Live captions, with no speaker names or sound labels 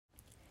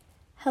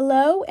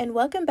Hello, and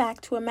welcome back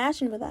to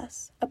Imagine With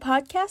Us, a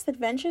podcast that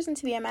ventures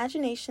into the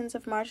imaginations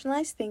of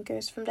marginalized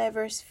thinkers from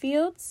diverse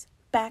fields,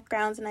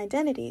 backgrounds, and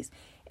identities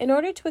in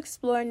order to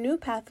explore new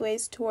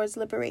pathways towards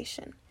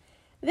liberation.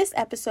 This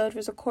episode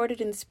was recorded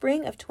in the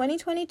spring of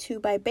 2022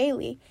 by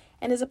Bailey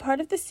and is a part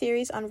of the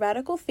series on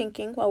radical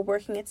thinking while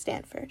working at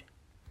Stanford.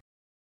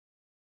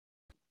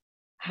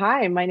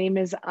 Hi, my name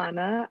is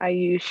Anna. I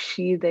use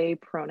she, they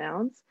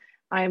pronouns.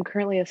 I am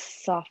currently a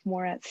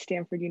sophomore at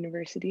Stanford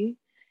University,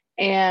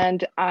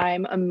 and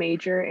I'm a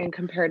major in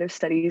comparative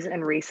studies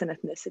and race and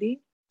ethnicity.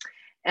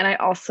 And I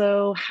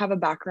also have a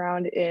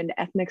background in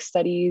ethnic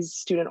studies,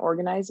 student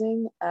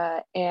organizing,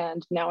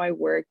 and now I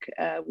work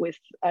with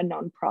a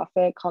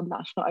nonprofit called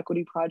National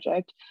Equity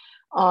Project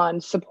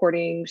on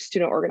supporting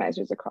student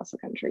organizers across the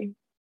country.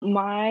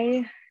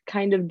 My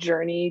kind of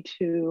journey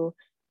to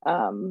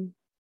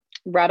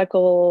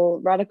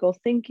radical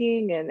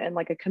thinking and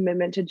like a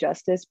commitment to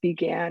justice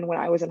began when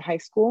I was in high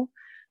school.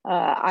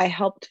 I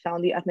helped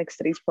found the ethnic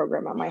studies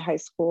program at my high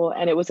school,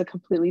 and it was a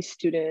completely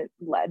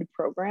student-led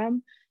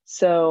program.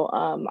 So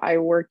I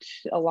worked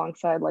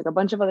alongside like a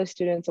bunch of other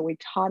students, and we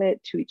taught it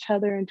to each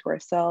other and to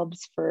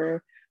ourselves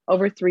for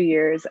over 3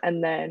 years,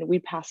 and then we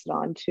passed it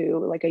on to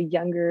like a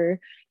younger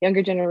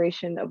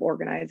generation of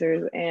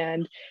organizers.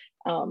 And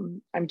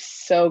I'm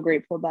so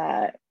grateful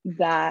that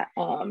that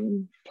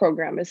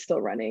program is still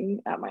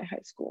running at my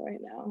high school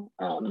right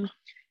now.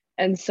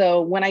 And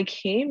so when I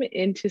came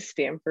into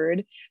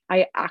Stanford,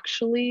 I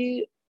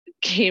actually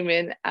came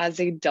in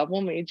as a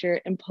double major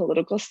in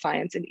political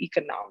science and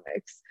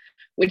economics,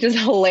 which is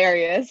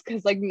hilarious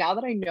because like now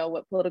that I know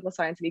what political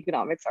science and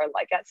economics are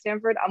like at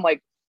Stanford, I'm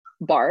like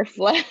barf.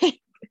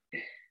 Like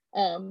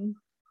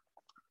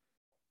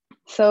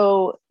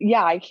so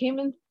yeah, I came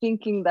in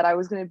thinking that I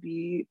was going to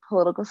be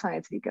political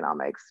science and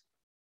economics.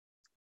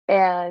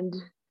 And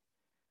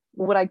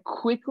what I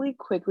quickly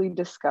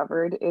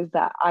discovered is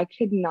that I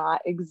could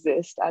not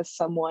exist as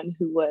someone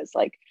who was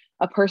like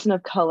a person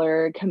of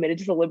color committed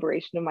to the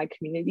liberation of my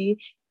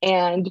community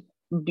and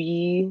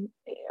be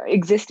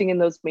existing in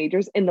those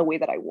majors in the way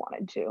that I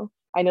wanted to.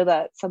 I know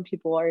that some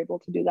people are able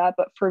to do that,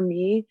 but for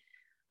me,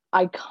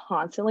 I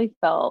constantly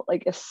felt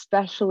like,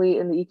 especially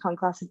in the econ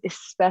classes,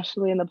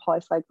 especially in the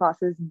poli-sci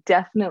classes,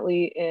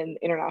 definitely in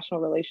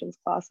international relations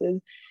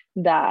classes,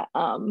 that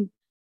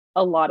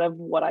a lot of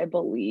what I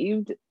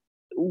believed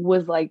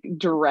was like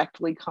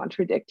directly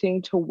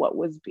contradicting to what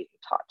was being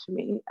taught to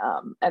me,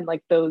 and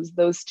like those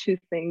two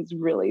things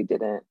really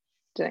didn't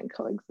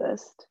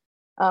coexist.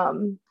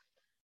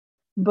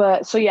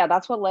 But so yeah,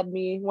 that's what led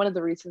me. One of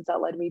the reasons that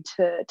led me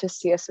to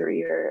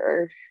CSRE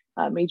or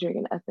majoring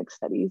in ethnic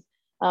studies.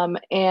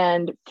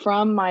 And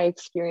from my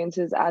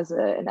experiences as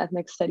an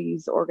ethnic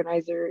studies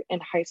organizer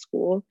in high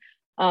school,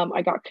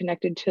 I got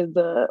connected to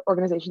the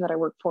organization that I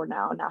work for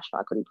now,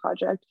 National Equity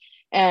Project.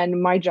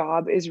 And my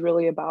job is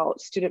really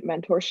about student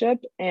mentorship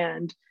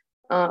and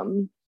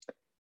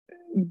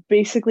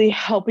basically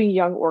helping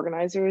young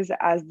organizers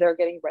as they're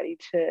getting ready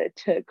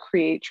to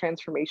create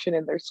transformation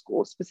in their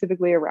school,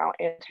 specifically around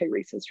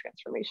anti-racist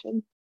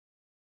transformation.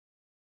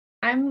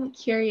 I'm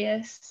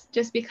curious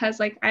just because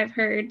like I've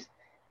heard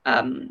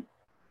I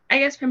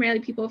guess primarily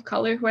people of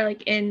color who are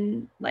like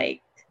in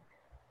like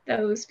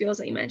those fields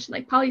that you mentioned,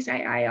 like poli-sci,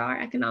 IR,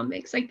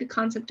 economics, like the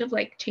concept of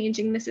like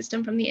changing the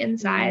system from the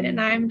inside. And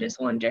I'm just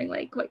wondering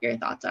like what your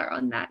thoughts are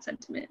on that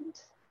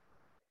sentiment.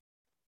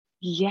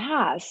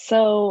 Yeah,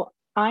 so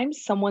I'm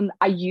someone,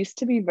 I used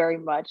to be very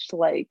much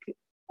like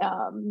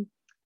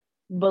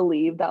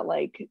believe that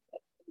like,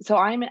 so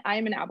I'm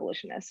an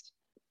abolitionist.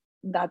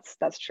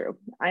 That's true.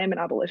 I am an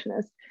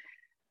abolitionist.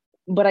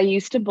 But I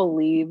used to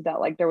believe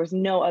that like there was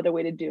no other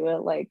way to do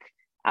it, like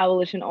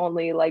abolition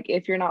only, like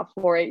if you're not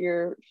for it,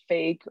 you're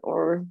fake,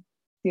 or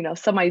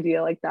some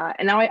idea like that.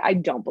 And now I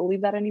don't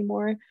believe that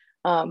anymore.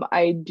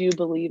 I do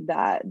believe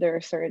that there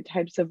are certain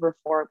types of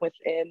reform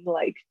within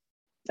like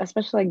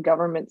especially like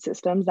government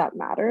systems that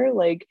matter.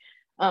 Like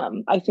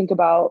I think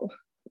about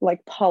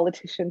like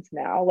politicians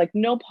now, like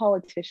no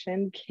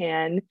politician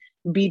can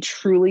be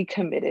truly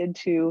committed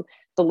to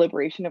the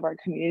liberation of our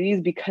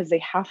communities because they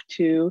have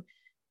to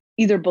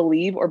either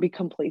believe or be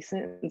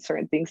complacent in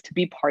certain things to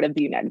be part of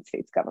the United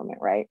States government,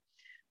 right?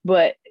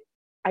 But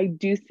I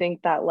do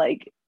think that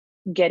like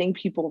getting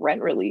people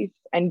rent relief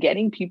and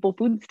getting people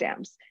food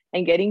stamps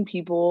and getting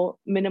people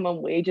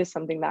minimum wage is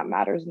something that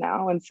matters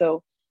now. And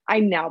so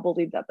I now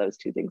believe that those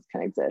two things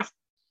can exist.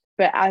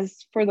 But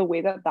as for the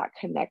way that that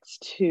connects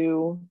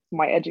to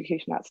my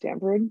education at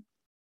Stanford,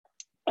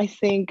 I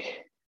think,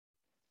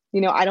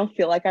 I don't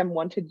feel like I'm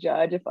one to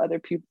judge if other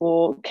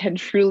people can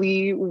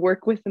truly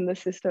work within the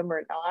system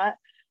or not.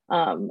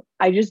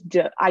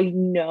 I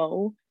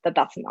know that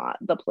that's not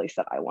the place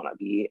that I want to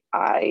be.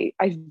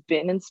 I've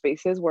been in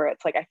spaces where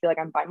it's like I feel like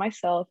I'm by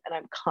myself and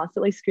I'm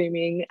constantly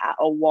screaming at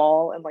a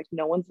wall and like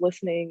no one's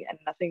listening and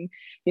nothing,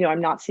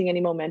 I'm not seeing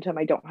any momentum.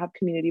 I don't have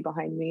community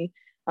behind me.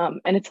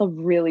 And it's a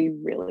really,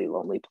 really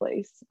lonely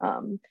place.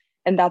 And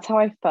that's how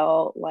I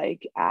felt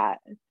like at,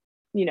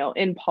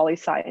 in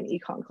poli-sci and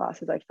econ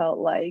classes. I felt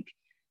like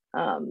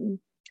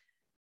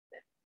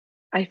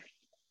I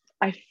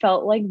I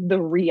felt like the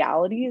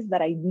realities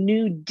that I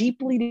knew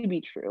deeply to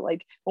be true,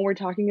 like when we're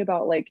talking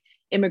about like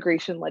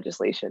immigration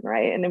legislation,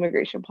 right, and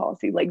immigration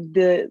policy, like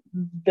the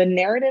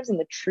narratives and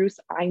the truths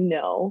I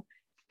know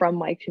from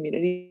my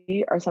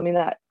community are something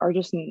that are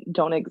just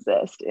don't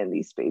exist in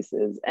these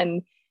spaces.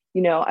 And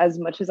as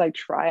much as I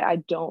try, I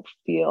don't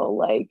feel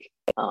like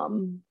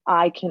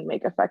I can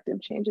make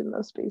effective change in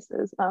those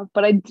spaces.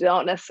 But I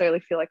don't necessarily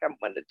feel like I'm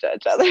one to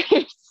judge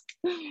others.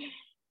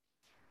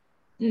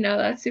 No,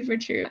 that's super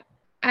true.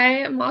 I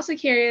am also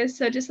curious.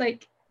 So just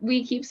like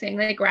we keep saying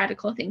like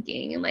radical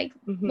thinking and like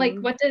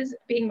what does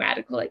being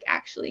radical like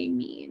actually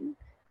mean?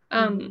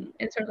 And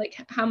sort of like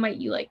how might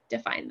you like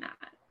define that?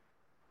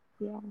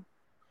 Yeah.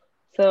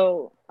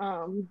 So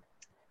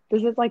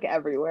this is like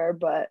everywhere,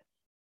 but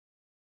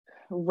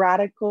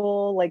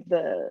radical, like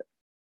the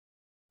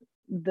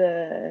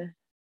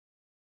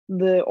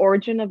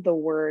origin of the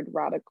word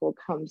radical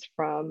comes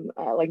from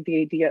like the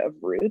idea of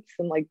roots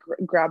and like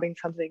grabbing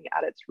something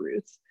at its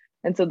roots.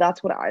 And so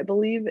that's what I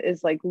believe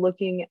is like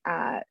looking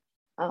at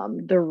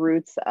the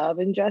roots of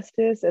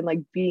injustice and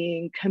like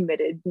being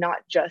committed not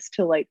just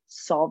to like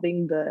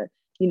solving the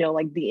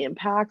like the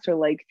impacts or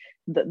like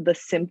the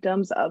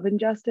symptoms of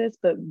injustice,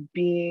 but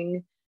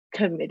being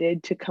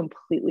committed to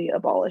completely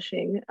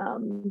abolishing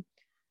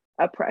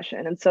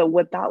oppression. And so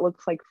what that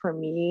looks like for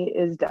me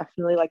is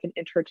definitely like an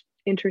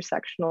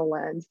intersectional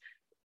lens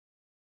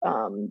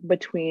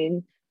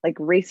between like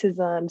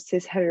racism,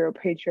 cis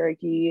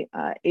heteropatriarchy,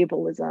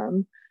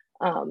 ableism,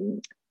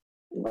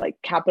 like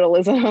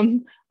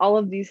capitalism, all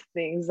of these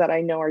things that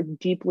I know are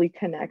deeply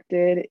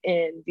connected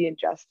in the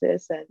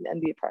injustice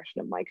and the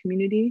oppression of my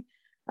community.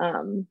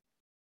 And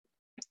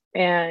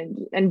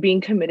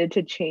being committed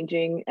to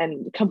changing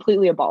and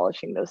completely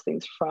abolishing those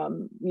things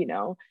from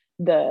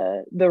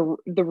the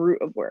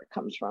root of where it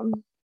comes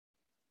from.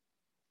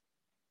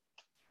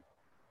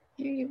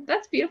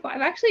 That's beautiful.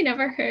 I've actually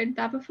never heard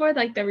that before,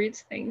 like the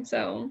roots thing.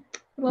 So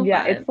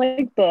yeah, it's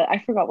like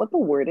I forgot what the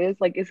word is.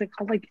 Like, is it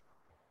called like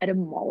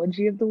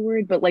etymology of the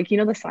word? But like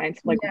the science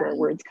of like where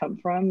words come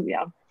from.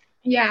 Yeah.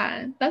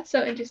 Yeah, that's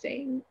so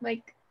interesting.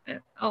 Like,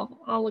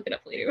 I'll look it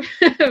up later.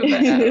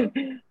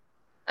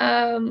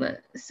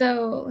 But,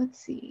 so let's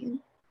see.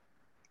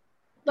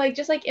 Like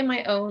just like in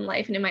my own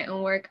life and in my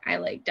own work, I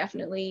like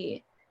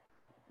definitely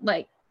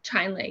like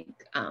try and like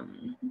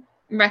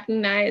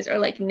recognize or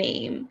like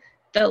name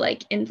the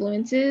like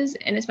influences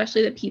and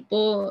especially the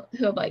people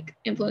who have like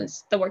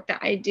influenced the work that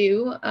I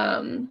do,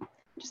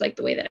 just like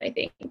the way that I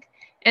think.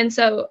 And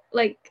so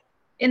like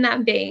in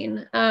that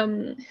vein,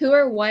 who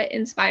or what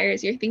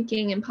inspires your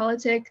thinking in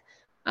politics?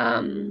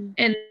 And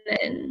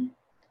then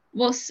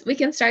we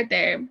can start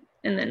there.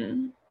 And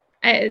then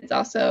it's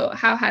also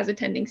how has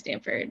attending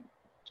Stanford?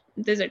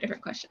 Those are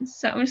different questions.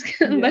 So I'm just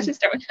gonna let's just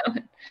start with that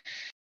one.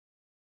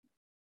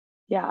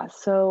 Yeah,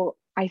 so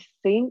I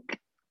think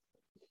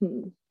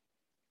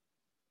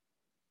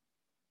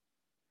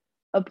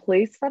a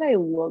place that I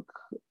look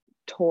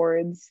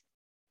towards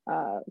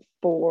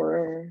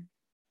for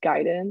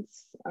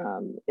guidance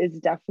is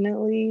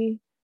definitely,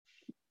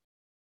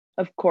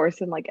 of course,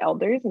 in like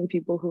elders and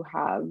people who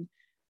have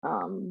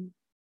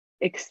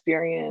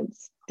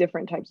experienced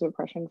different types of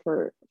oppression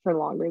for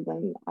longer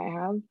than I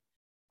have.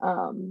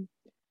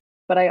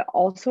 But I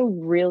also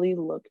really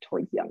look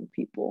towards young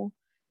people.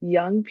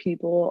 Young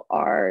people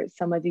are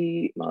some of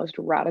the most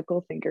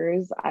radical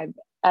thinkers I've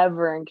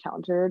ever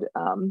encountered.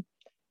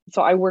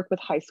 So I work with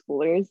high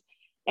schoolers,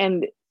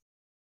 and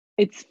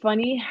it's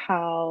funny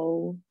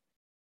how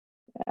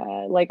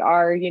like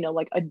our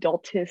like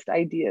adultist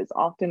ideas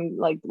often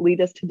like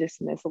lead us to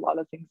dismiss a lot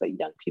of things that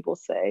young people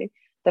say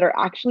that are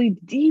actually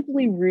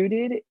deeply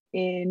rooted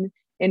in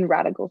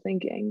radical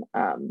thinking.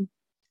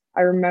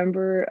 I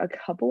remember a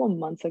couple of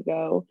months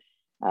ago,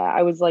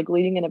 I was like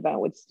leading an event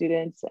with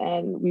students,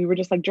 and we were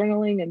just like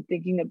journaling and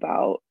thinking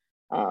about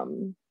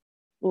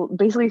well,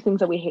 basically things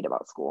that we hate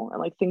about school and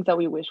like things that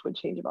we wish would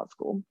change about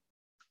school,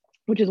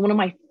 which is one of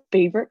my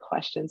favorite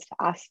questions to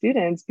ask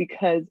students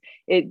because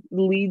it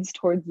leads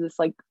towards this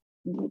like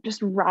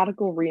just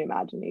radical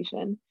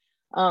reimagination.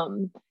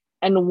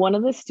 And one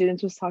of the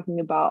students was talking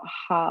about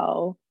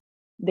how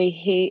they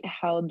hate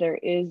how there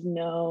is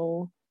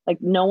no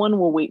one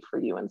will wait for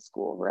you in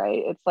school,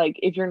 right? It's like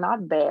if you're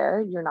not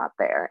there, you're not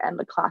there, and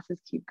the classes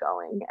keep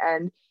going.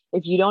 And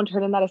if you don't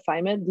turn in that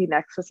assignment, the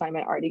next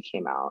assignment already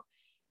came out.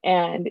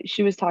 And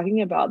she was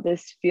talking about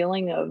this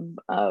feeling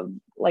of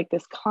like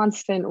this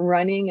constant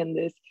running and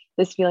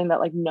this feeling that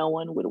like no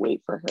one would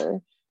wait for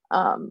her.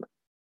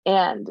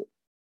 And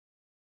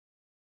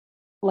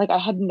like I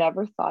had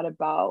never thought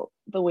about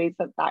the ways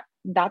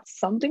that's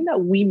something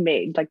that we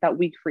made, like that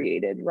we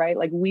created, right?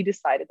 Like we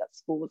decided that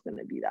school was going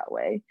to be that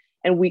way,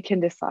 and we can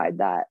decide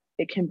that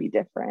it can be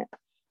different.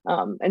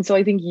 And so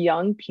I think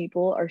young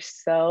people are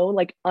so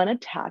like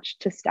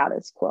unattached to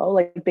status quo,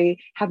 like they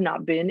have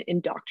not been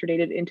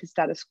indoctrinated into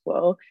status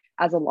quo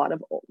as a lot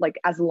of like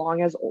as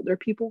long as older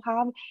people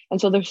have.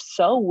 And so they're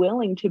so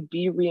willing to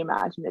be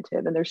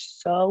reimaginative, and they're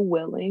so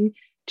willing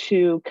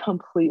to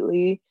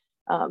completely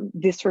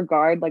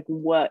disregard like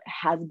what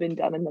has been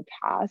done in the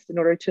past in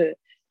order to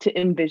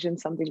envision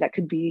something that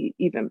could be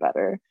even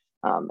better.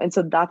 And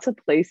so that's a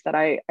place that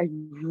I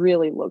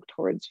really look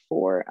towards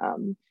for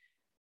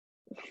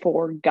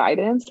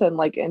guidance and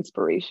like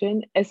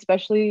inspiration,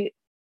 especially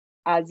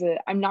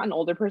I'm not an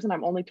older person,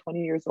 I'm only 20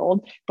 years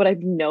old, but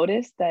I've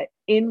noticed that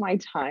in my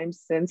time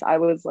since I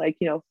was like,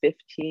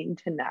 15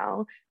 to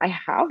now, I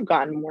have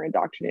gotten more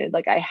indoctrinated.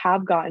 Like I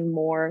have gotten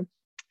more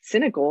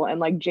cynical and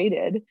like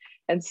jaded.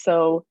 And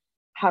so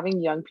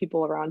having young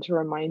people around to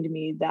remind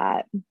me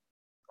that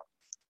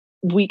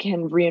we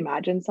can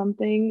reimagine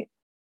something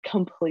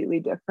completely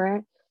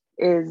different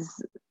is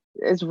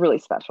really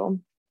special.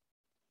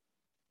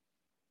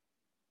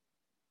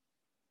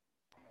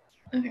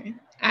 Okay,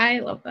 I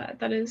love that.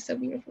 That is so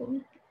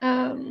beautiful.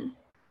 And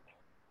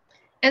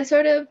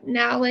sort of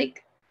now,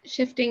 like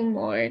shifting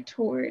more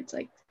towards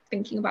like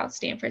thinking about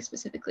Stanford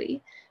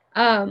specifically.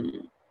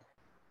 I'm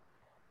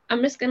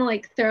just gonna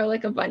like throw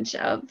like a bunch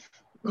of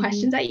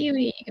questions at you.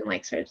 You can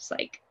like sort of just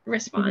like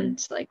respond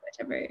to like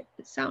whichever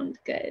sound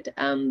good.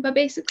 But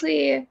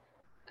basically,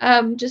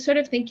 just sort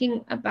of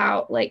thinking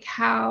about like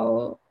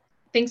how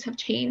things have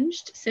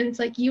changed since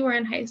like you were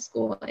in high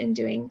school and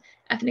doing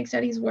ethnic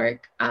studies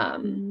work,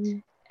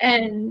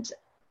 and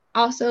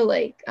also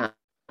like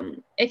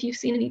if you've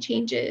seen any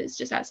changes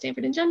just at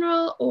Stanford in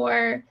general,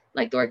 or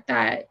like the work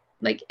that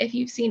like if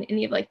you've seen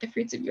any of like the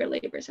fruits of your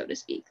labor, so to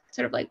speak,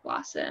 sort of like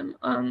blossom.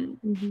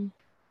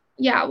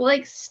 Yeah, we'll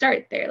like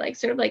start there, like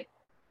sort of like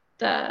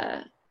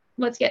the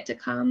what's yet to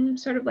come,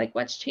 sort of like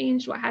what's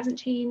changed, what hasn't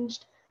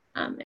changed.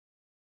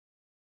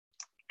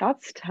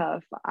 That's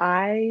tough.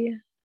 I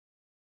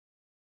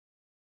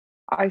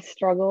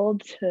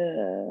struggled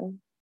to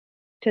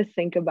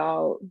think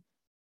about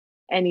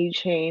any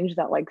change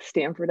that like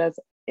Stanford as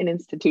an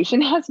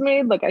institution has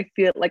made. Like I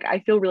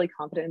feel really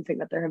confident in saying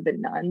that there have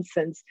been none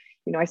since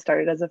I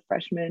started as a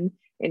freshman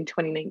in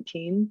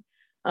 2019.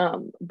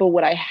 But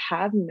what I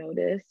have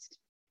noticed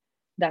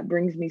that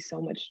brings me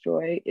so much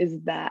joy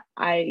is that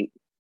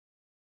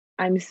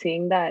I'm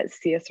seeing that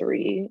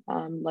CSRE,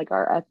 like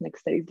our ethnic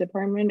studies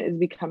department, is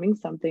becoming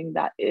something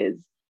that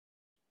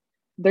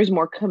there's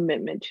more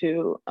commitment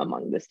to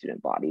among the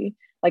student body.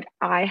 Like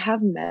I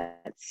have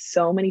met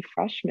so many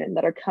freshmen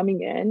that are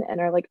coming in and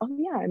are like, oh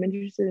yeah, I'm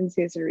interested in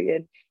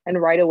CSRE,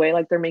 and right away,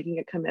 like they're making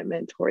a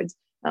commitment towards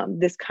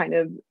this kind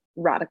of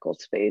radical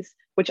space,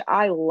 which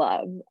I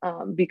love,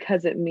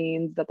 because it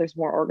means that there's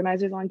more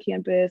organizers on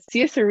campus.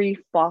 CSRE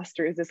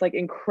fosters this like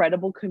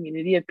incredible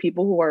community of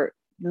people who are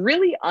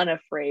really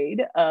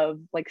unafraid of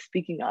like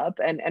speaking up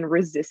and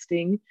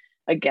resisting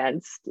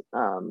against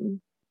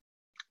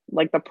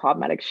like the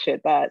problematic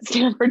shit that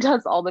Stanford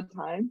does all the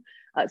time.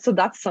 So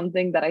that's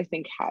something that I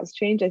think has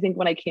changed. I think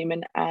when I came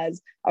in as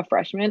a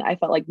freshman, I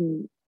felt like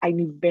I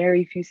knew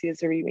very few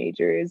CSRE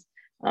majors.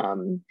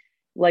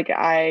 Like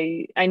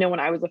I know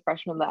when I was a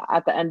freshman, that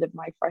at the end of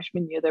my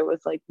freshman year, there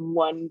was like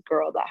one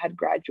girl that had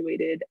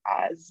graduated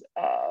as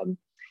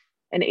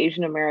an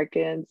Asian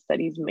American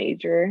studies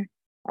major.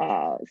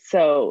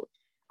 So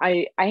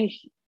I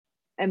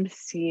am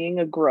seeing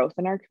a growth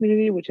in our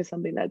community, which is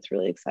something that's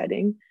really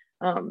exciting.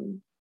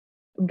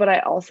 But I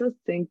also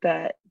think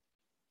that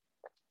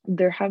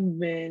there have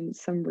been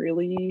some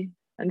really,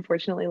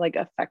 unfortunately, like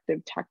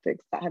effective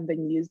tactics that have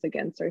been used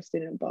against our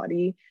student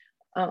body,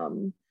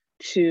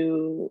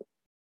 to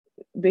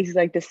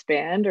basically like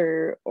disband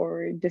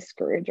or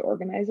discourage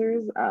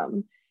organizers.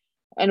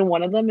 And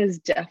one of them is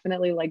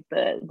definitely like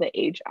the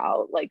age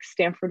out. Like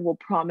Stanford will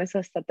promise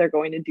us that they're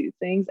going to do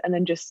things and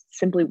then just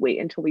simply wait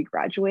until we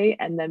graduate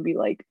and then be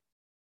like,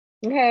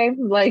 okay,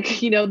 like,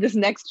 this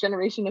next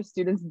generation of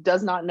students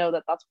does not know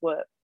that that's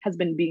what has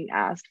been being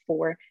asked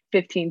for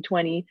 15,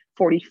 20,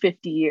 40,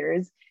 50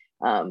 years.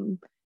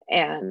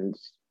 And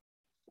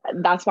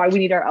that's why we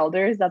need our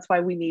elders. That's why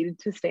we need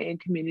to stay in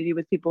community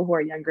with people who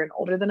are younger and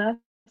older than us.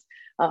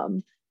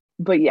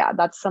 But yeah,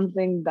 that's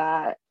something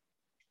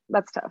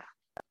that's tough.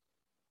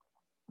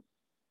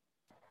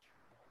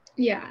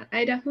 Yeah,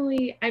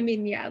 I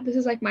mean, yeah, this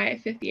is like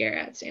my 5th year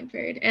at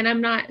Stanford, and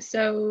I'm not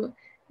so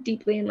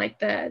deeply in like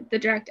the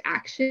direct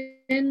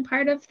action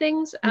part of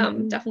things.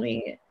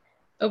 Definitely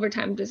over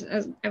time, just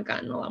as I've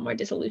gotten a lot more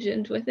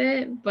disillusioned with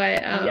it.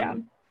 But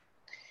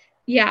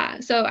yeah,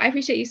 so I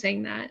appreciate you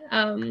saying that.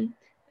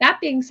 That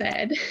being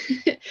said,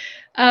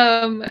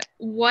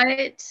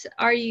 what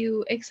are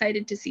you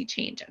excited to see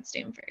change at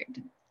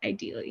Stanford,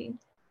 ideally?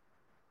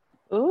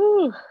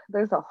 Ooh,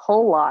 there's a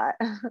whole lot.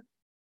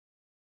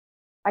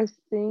 I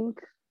think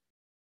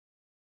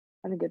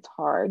it's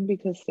hard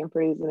because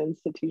Stanford is an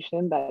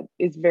institution that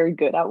is very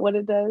good at what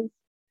it does.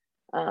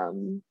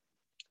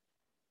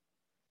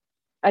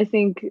 I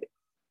think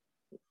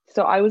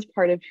so. I was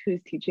part of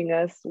Who's Teaching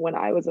Us when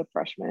I was a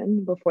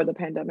freshman before the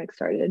pandemic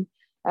started.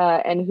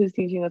 And Who's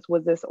Teaching Us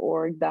was this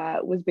org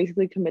that was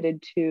basically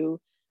committed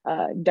to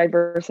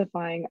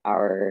diversifying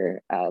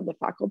the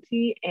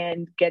faculty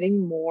and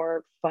getting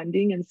more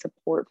funding and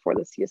support for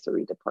the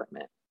CSRE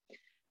department.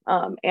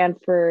 And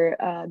for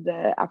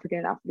the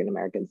African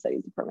American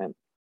Studies department.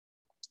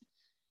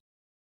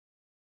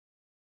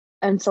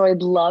 And so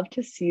I'd love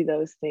to see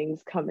those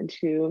things come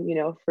into,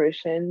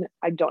 fruition.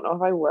 I don't know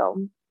if I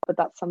will, but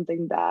that's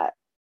something that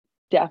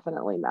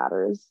definitely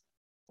matters.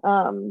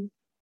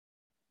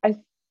 I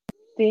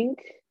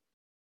think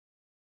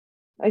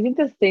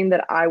the thing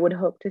that I would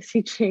hope to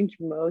see change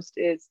most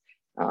is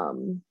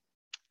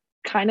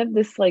kind of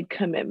this like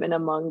commitment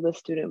among the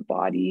student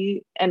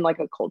body and like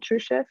a culture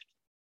shift.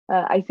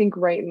 I think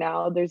right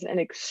now there's an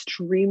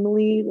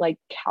extremely like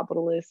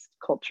capitalist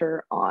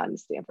culture on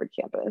Stanford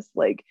campus,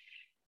 like,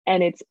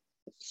 and it's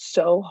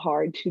so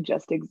hard to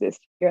just exist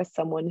here as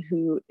someone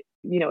who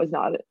is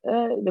not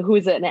who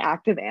is an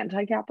active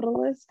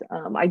anti-capitalist.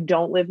 I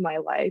don't live my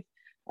life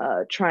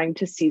trying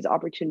to seize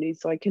opportunities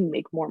so I can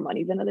make more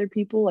money than other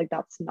people. Like,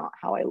 that's not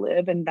how I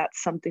live, and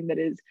that's something that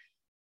is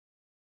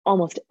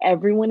almost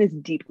everyone is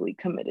deeply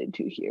committed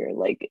to here.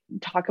 Like,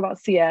 talk about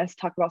CS,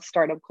 talk about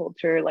startup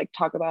culture, like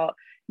talk about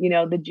the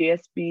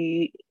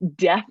GSB,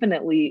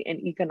 definitely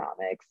in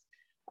economics,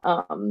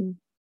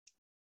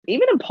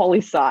 even in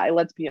poli-sci,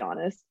 let's be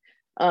honest.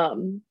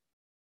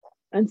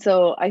 And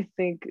so I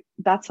think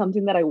that's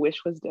something that I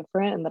wish was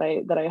different and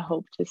that I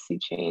hope to see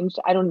changed.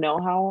 I don't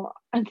know how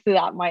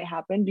that might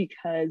happen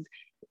because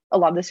a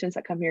lot of the students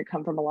that come here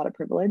come from a lot of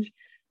privilege.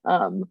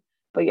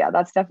 But yeah,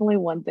 that's definitely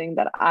one thing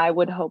that I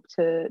would hope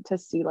to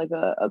see, like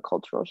a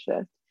cultural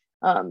shift.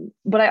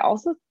 But I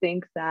also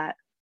think that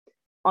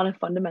on a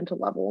fundamental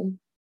level,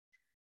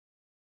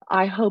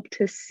 I hope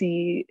to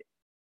see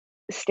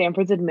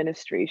Stanford's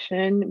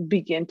administration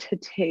begin to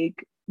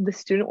take the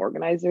student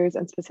organizers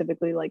and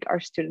specifically like our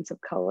students of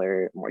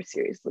color more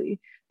seriously.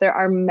 There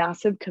are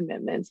massive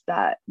commitments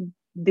that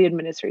the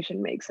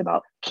administration makes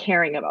about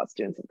caring about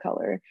students of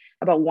color,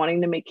 about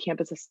wanting to make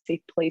campus a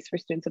safe place for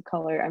students of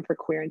color and for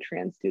queer and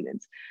trans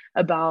students,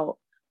 about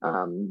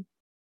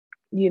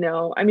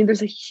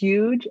there's a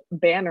huge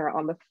banner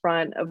on the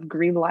front of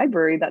Green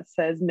Library that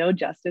says no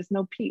justice,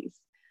 no peace.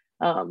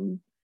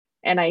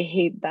 And I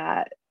hate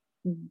that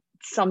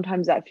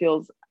sometimes that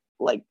feels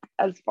like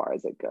as far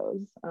as it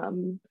goes.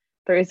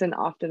 There isn't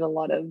often a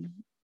lot of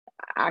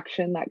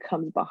action that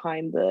comes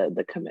behind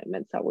the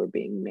commitments that were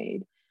being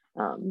made.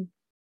 So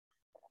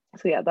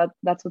yeah,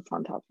 that's what's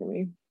on top for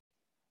me.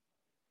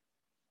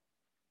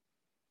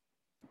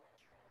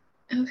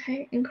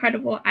 Okay,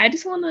 incredible.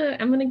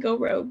 I'm gonna go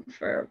rogue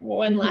for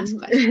one last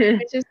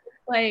question. It's just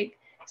like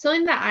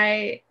something that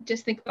I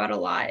just think about a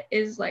lot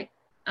is like,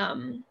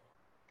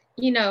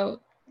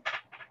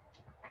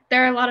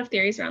 there are a lot of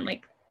theories around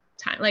like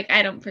time. Like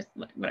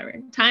whatever.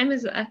 Time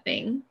is a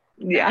thing.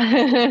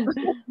 Yeah.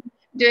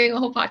 Doing a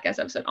whole podcast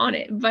episode on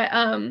it. But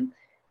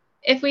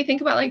if we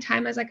think about like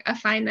time as like a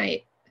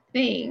finite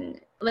thing,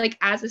 like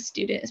as a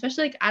student,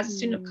 especially like as a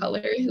student of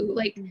color who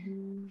like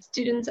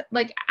students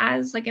like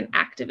as like an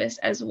activist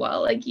as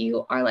well, like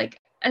you are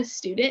like a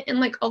student, and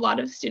like a lot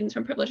of students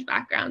from privileged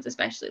backgrounds,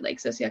 especially like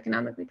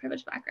socioeconomically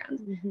privileged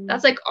backgrounds,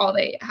 that's like all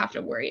they have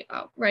to worry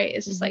about, right?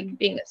 It's just like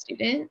being a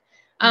student.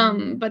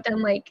 But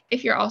then like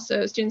if you're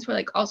also students who are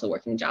like also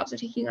working jobs or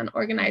taking on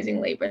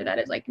organizing labor that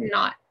is like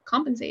not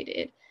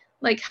compensated,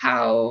 like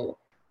how,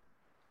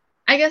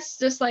 I guess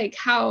just like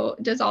how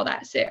does all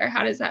that sit, or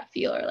how does that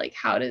feel, or like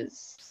how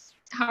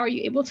are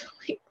you able to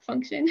like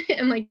function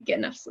and like get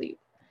enough sleep?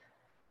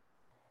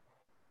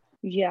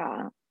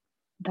 Yeah,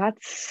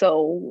 that's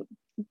so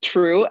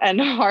true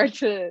and hard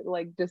to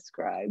like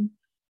describe.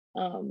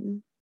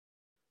 So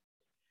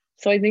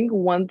I think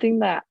one thing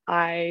that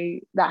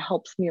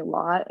helps me a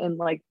lot, and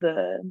like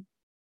the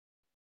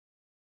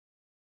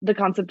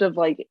concept of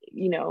like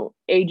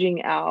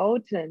aging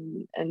out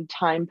and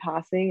time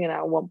passing, and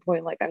at one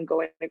point like I'm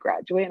going to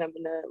graduate and I'm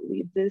going to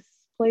leave this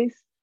place,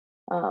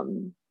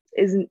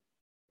 is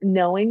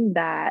knowing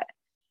that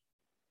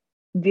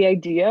the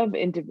idea of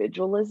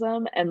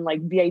individualism and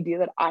like the idea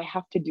that I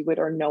have to do it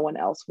or no one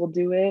else will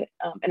do it,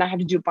 and I have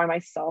to do it by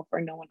myself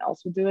or no one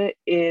else will do it,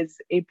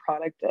 is a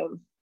product of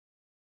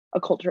a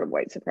culture of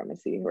white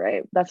supremacy,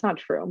 right? That's not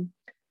true.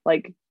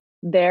 Like,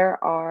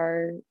 there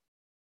are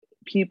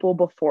people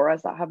before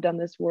us that have done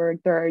this work.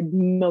 There are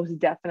most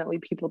definitely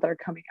people that are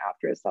coming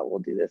after us that will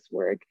do this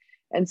work.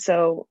 And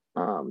so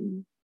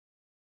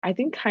I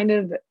think kind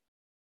of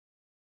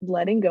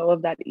letting go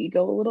of that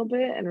ego a little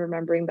bit and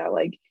remembering that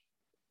like,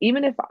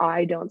 even if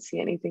I don't see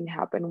anything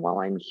happen while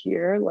I'm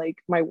here, like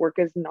my work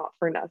is not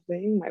for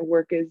nothing. My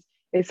work is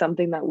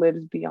something that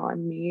lives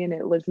beyond me, and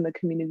it lives in the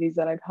communities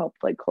that I've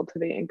helped like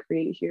cultivate and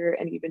create here,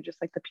 and even just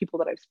like the people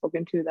that I've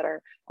spoken to that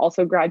are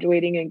also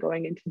graduating and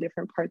going into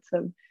different parts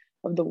of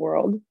the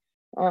world.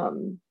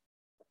 And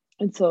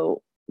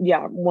so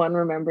yeah, one,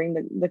 remembering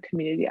the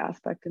community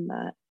aspect in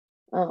that.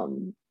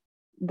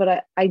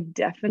 But I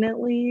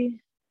definitely,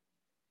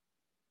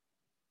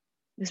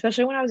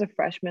 especially when I was a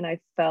freshman, I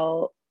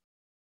felt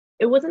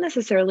it wasn't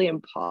necessarily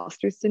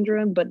imposter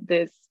syndrome, but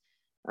this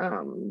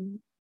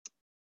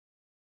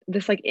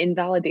like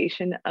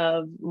invalidation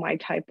of my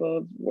type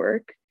of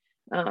work.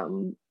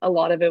 A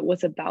lot of it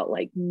was about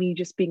like me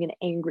just being an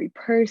angry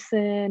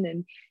person,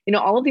 and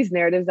all of these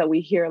narratives that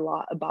we hear a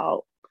lot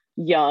about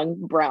young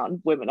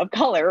brown women of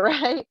color,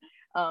 right?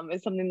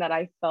 is something that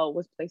I felt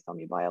was placed on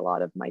me by a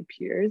lot of my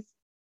peers.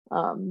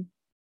 And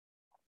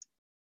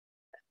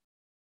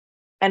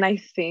I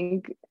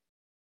think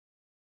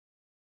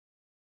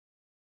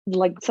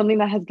like something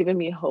that has given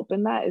me hope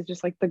in that is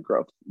just like the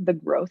growth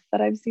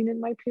that I've seen in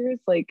my peers.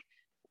 Like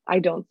I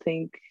don't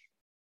think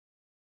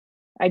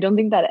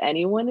that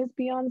anyone is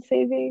beyond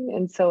saving.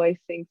 And so I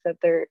think that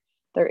there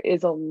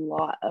is a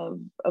lot of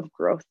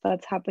growth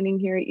that's happening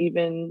here,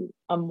 even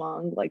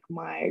among like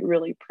my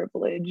really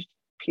privileged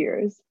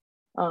peers.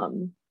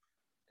 But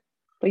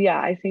yeah,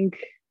 I think,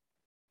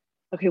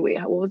 okay,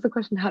 wait, what was the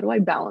question? How do I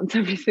balance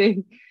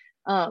everything?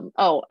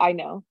 Oh, I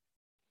know.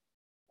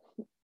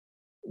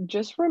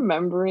 Just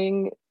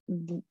remembering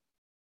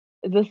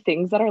the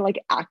things that are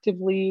like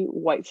actively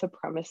white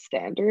supremacist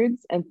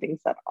standards and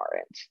things that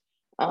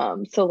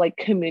aren't. So like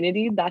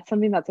community, that's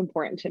something that's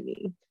important to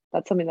me.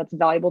 That's something that's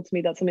valuable to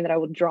me. That's something that I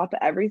will drop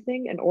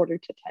everything in order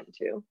to tend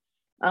to.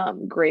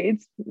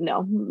 Grades,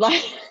 no.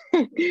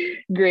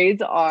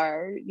 Grades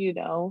are,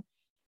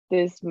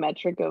 this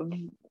metric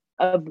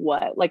of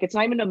what? Like it's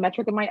not even a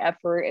metric of my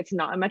effort. It's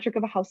not a metric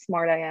of how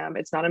smart I am.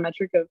 It's not a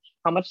metric of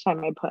how much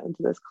time I put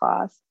into this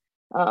class.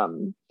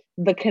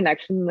 The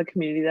connection and the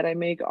community that I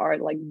make are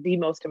like the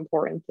most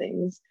important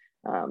things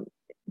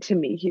to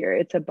me here.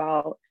 It's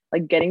about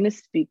like getting to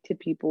speak to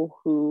people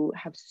who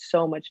have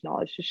so much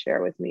knowledge to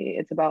share with me.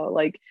 It's about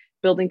like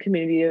building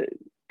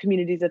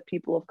communities of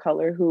people of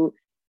color who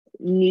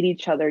need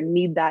each other,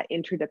 need that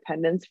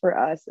interdependence for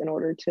us in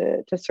order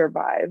to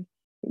survive.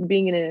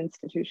 Being in an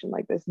institution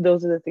like this,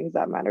 those are the things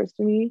that matters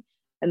to me,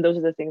 and those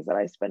are the things that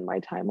I spend my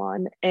time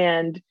on.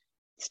 And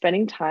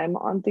spending time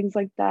on things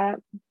like that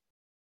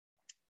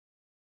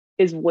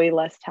is way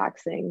less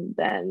taxing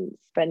than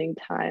spending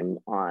time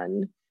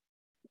on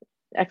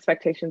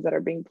expectations that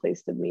are being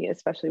placed of me,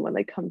 especially when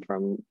they come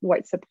from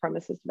white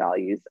supremacist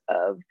values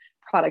of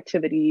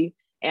productivity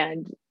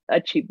and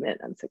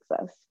achievement and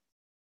success.